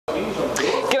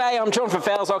G'day, I'm John from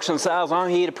Fowles Auctions and Sales. I'm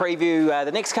here to preview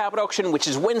the next carpet auction, which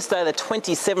is Wednesday the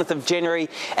 27th of January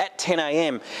at 10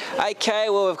 AM. Okay,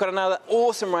 well we've got another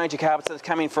awesome range of carpets that's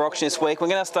come in for auction this week. We're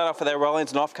going to start off with our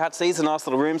roll-ins and offcuts. These are nice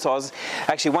little room sizes.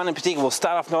 Actually, one in particular will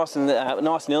start off nice and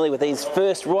early with these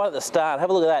first right at the start. Have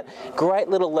a look at that. Great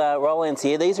little roll-ins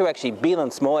here. These are actually big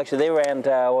and small. Actually, they're around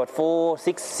what,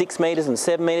 6 metres and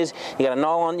 7 metres. You got a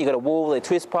nylon, you got a wool, they're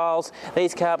twist piles.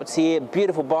 These carpets here,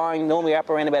 beautiful buying. Normally up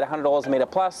around about $100 a metre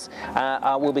plus.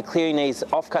 We'll be clearing these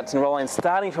offcuts and roll-ins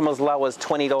starting from as low as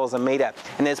 $20 a metre.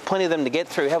 And there's plenty of them to get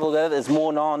through. Have a look at that. There's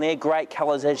more nylon there. Great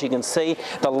colours, as you can see.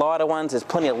 The lighter ones, there's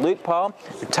plenty of loop pile.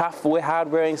 The tough,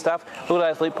 hard-wearing stuff. Look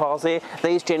at those loop piles there.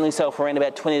 These generally sell for around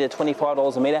about $20 to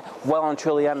 $25 a metre. Well and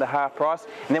truly under half price.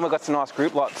 And then we've got some nice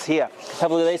group lots here. Have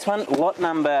a look at this one. Lot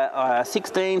number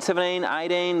 16, 17,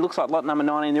 18. Looks like lot number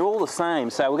 19. They're all the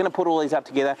same. So we're going to put all these up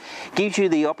together. Gives you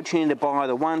the opportunity to buy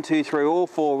the 1, 2, 3, or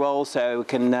 4 rolls, so it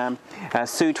can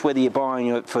suit whether you're buying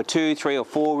it for 2, 3, or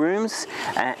 4 rooms.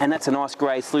 And that's a nice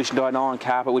grey solution dyed nylon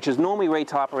carpet, which is normally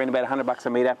retail around about $100 a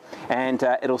metre, and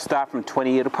it'll start from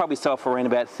 20. It'll probably sell for around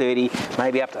about 30,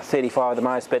 maybe up to 35 at the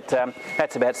most, but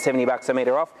that's about $70 a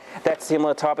metre off. That's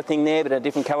similar type of thing there, but a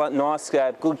different colour. Nice,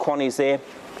 good quantities there.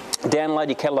 Download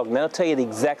your catalogue and that'll tell you the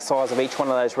exact size of each one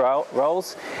of those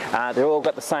rolls. They're all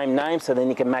got the same name, so then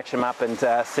you can match them up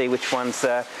and see which ones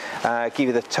give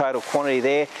you the total quantity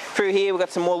there. Through here we've got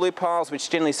some more loop piles,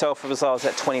 which generally sell for as low as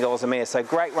at $20 a metre. So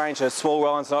great range of small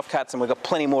roll-ins and offcuts, and we've got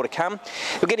plenty more to come.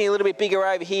 We're getting a little bit bigger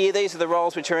over here. These are the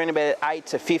rolls which are in about 8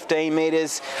 to 15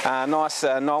 metres. Nice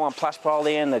nylon plush pile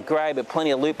there in the grey, but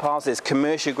plenty of loop piles. There's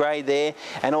commercial grade there,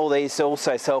 and all these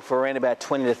also sell for around about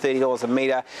 $20 to $30 a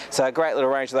metre. So a great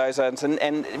little range of those.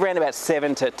 And around about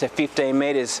 7 to 15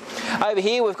 metres. Over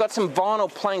here we've got some vinyl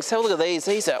planks. Have a look at these.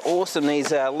 These are awesome.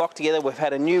 These are locked together. We've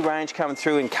had a new range coming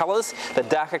through in colours, the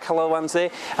darker colour ones there.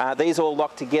 These all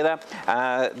locked together.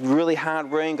 Really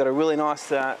hard wearing, got a really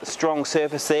nice strong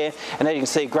surface there, and as you can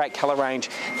see, great colour range.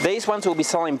 These ones will be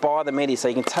selling by the metre, so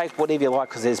you can take whatever you like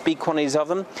because there's big quantities of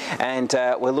them, and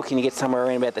we're looking to get somewhere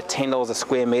around about the $10 a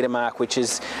square metre mark, which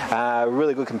is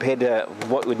really good compared to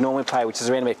what we'd normally pay, which is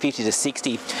around about 50 to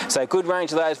 60. So good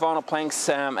range of those vinyl planks.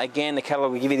 Again, the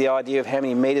catalogue will give you the idea of how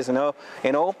many metres in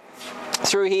all.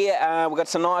 Through here we've got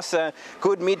some nice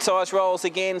good mid-sized rolls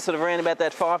again, sort of around about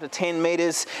that 5 to 10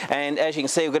 metres, and as you can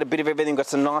see we've got a bit of everything. We've got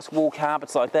some nice wool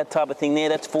carpets like that type of thing there.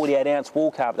 That's 48-ounce wool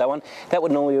carpet, that one. That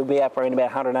would normally be up around about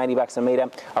 $180 a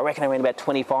metre. I reckon around about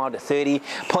 25 to 30.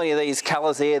 Plenty of these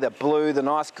colours there, the blue, the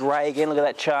nice grey again. Look at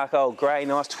that charcoal grey,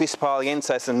 nice twist pile again.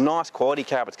 So some nice quality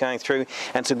carpets going through,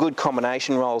 and some good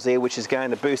combination rolls there, which is going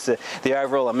to boost the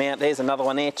overall amount. There's another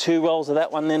one there, 2 rolls of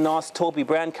that one there, nice taupey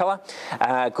brown colour.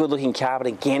 Good looking carpet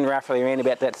again, roughly around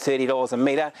about that $30 a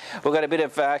metre. We've got a bit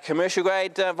of commercial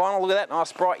grade vinyl. Look at that,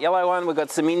 nice bright yellow one. We've got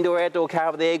some indoor outdoor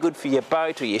carpet there, good for your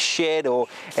boat or your shed or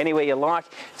anywhere you like.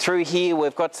 Through here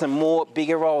we've got some more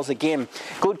bigger rolls again.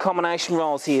 Good combination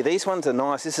rolls here. These ones are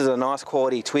nice. This is a nice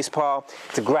quality twist pile.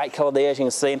 It's a great colour there, as you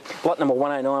can see. Lot number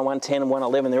 109, 110 and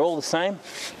 111, they're all the same.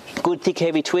 Good thick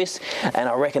heavy twist, and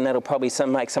I reckon that'll probably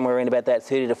make somewhere around about that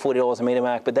 $30 to $40 a metre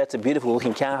mark, but that's a beautiful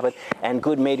looking carpet and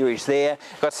good meterage there.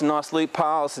 Got some nice loop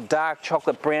piles, dark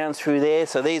chocolate browns through there,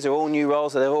 so these are all new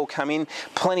rolls that they've all come in.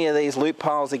 Plenty of these loop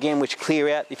piles again, which clear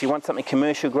out if you want something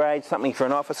commercial grade, something for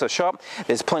an office or shop.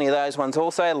 There's plenty of those ones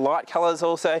also, light colours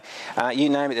also, you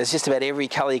name it. There's just about every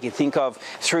colour you can think of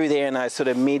through there in those sort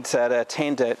of mid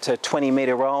 10 to 20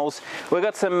 metre rolls. We've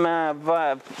got some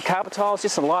carpet tiles,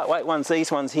 just some lightweight ones,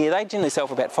 these ones here. They generally sell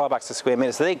for about $5 a square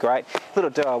metre, so they're great.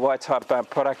 Little DIY type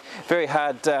product, very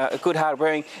hard, good hard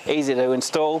wearing, easy to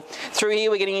install. Through here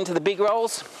we're getting into the big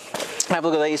rolls. Have a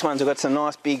look at these ones. We've got some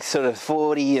nice big sort of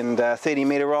 40 and 30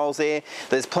 metre rolls there.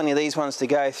 There's plenty of these ones to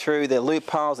go through. They're loop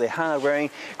piles, they're hard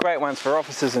wearing, great ones for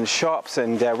offices and shops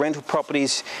and rental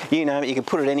properties, you know, you can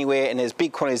put it anywhere, and there's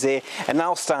big quantities there, and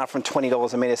they'll start from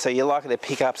 $20 a metre, so you're likely to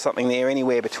pick up something there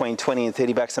anywhere between 20 and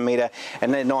 $30 a metre,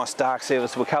 and they're nice dark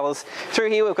serviceable colours. Through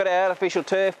here we've got our artificial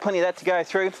turf, plenty of that to go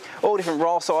through, all different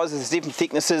roll sizes, different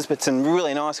thicknesses, but some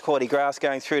really nice quality grass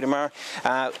going through tomorrow.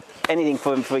 Anything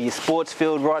for your sports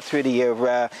field right through to your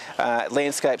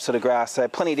landscape sort of grass, so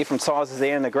plenty of different sizes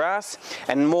there in the grass,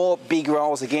 and more big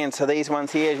rolls again. So these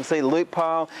ones here, you can see the loop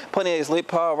pile, plenty of these loop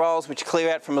pile rolls which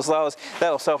clear out from as low as,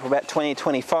 that'll sell for about 20 to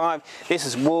 25. This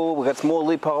is wool, we've got some more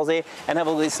loop piles there, and have a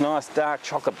look at this nice dark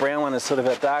chocolate brown one. It's sort of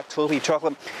a dark taupey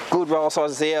chocolate. Good roll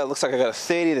sizes there. It looks like I've got a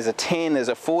 30, there's a 10, there's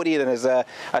a 40, and there's a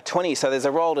 20, so there's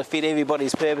a roll to fit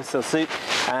everybody's purpose or suit.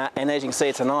 and as you can see,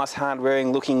 it's a nice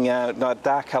hard-wearing looking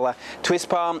dark colour twist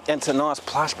pile, and it's a nice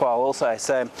plush pile also.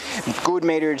 So good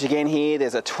meterage again here.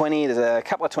 There's a 20, there's a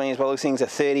couple of 20s, well, these things are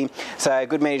 30, so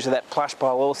good meterage of that plush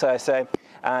pile also. So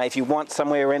if you want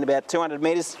somewhere around about 200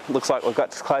 metres, looks like we've got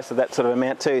close to that sort of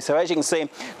amount too. So as you can see,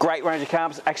 great range of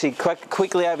carpets. Actually,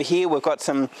 quickly over here, we've got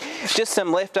just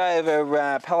some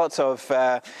leftover pallets of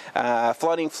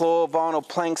floating floor, vinyl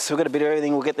planks. We've got a bit of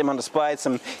everything. We'll get them on display.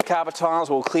 Some carpet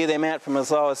tiles, we'll clear them out from as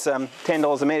low as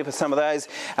 $10 a metre for some of those.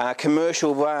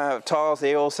 Commercial tiles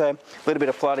there also. A little bit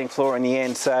of floating floor in the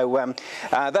end. So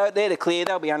they're to clear.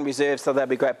 They'll be unreserved, so they'll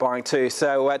be great buying too.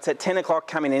 So it's at 10 o'clock.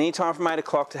 Come in any time from 8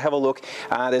 o'clock to have a look.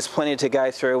 There's plenty to go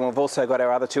through, and we've also got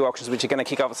our other two auctions which are going to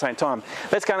kick off at the same time.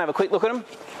 Let's go and have a quick look at them.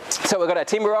 So we've got our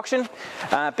timber auction,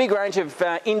 big range of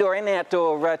indoor and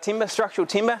outdoor timber, structural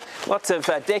timber, lots of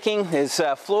decking, there's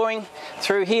flooring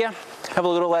through here. Have a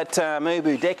look at all that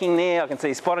Mubu decking there. I can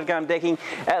see spotted gum decking.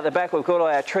 Out the back we've got all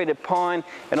our treated pine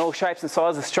and all shapes and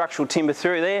sizes of structural timber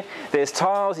through there. There's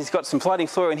tiles, he's got some floating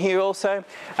floor in here also,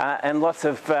 and lots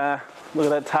of look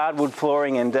at that hardwood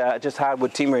flooring and just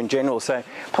hardwood timber in general. So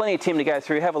plenty of timber to go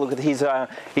through. Have a look at his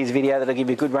video, that'll give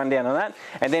you a good rundown on that.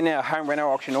 And then our home reno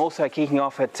auction also kicking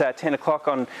off at 10 o'clock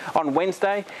on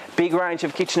Wednesday. Big range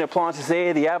of kitchen appliances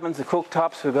there, the ovens, the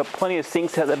cooktops. We've got plenty of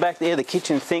sinks out the back there, the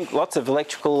kitchen sink, lots of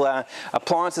electrical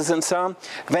appliances and so on.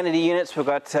 Vanity units, we've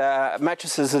got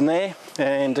mattresses in there.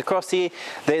 And across here,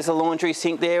 there's a laundry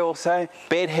sink there also.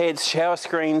 Bed heads, shower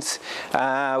screens,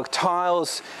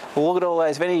 tiles. Look at all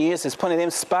those vanity units. There's plenty of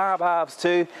them, spa baths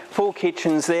too, full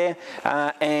kitchens there,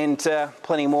 and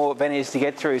plenty more vanities to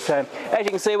get through. So as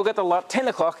you can see, we've got the lot, 10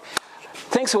 o'clock.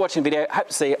 Thanks for watching the video. Hope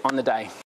to see you on the day.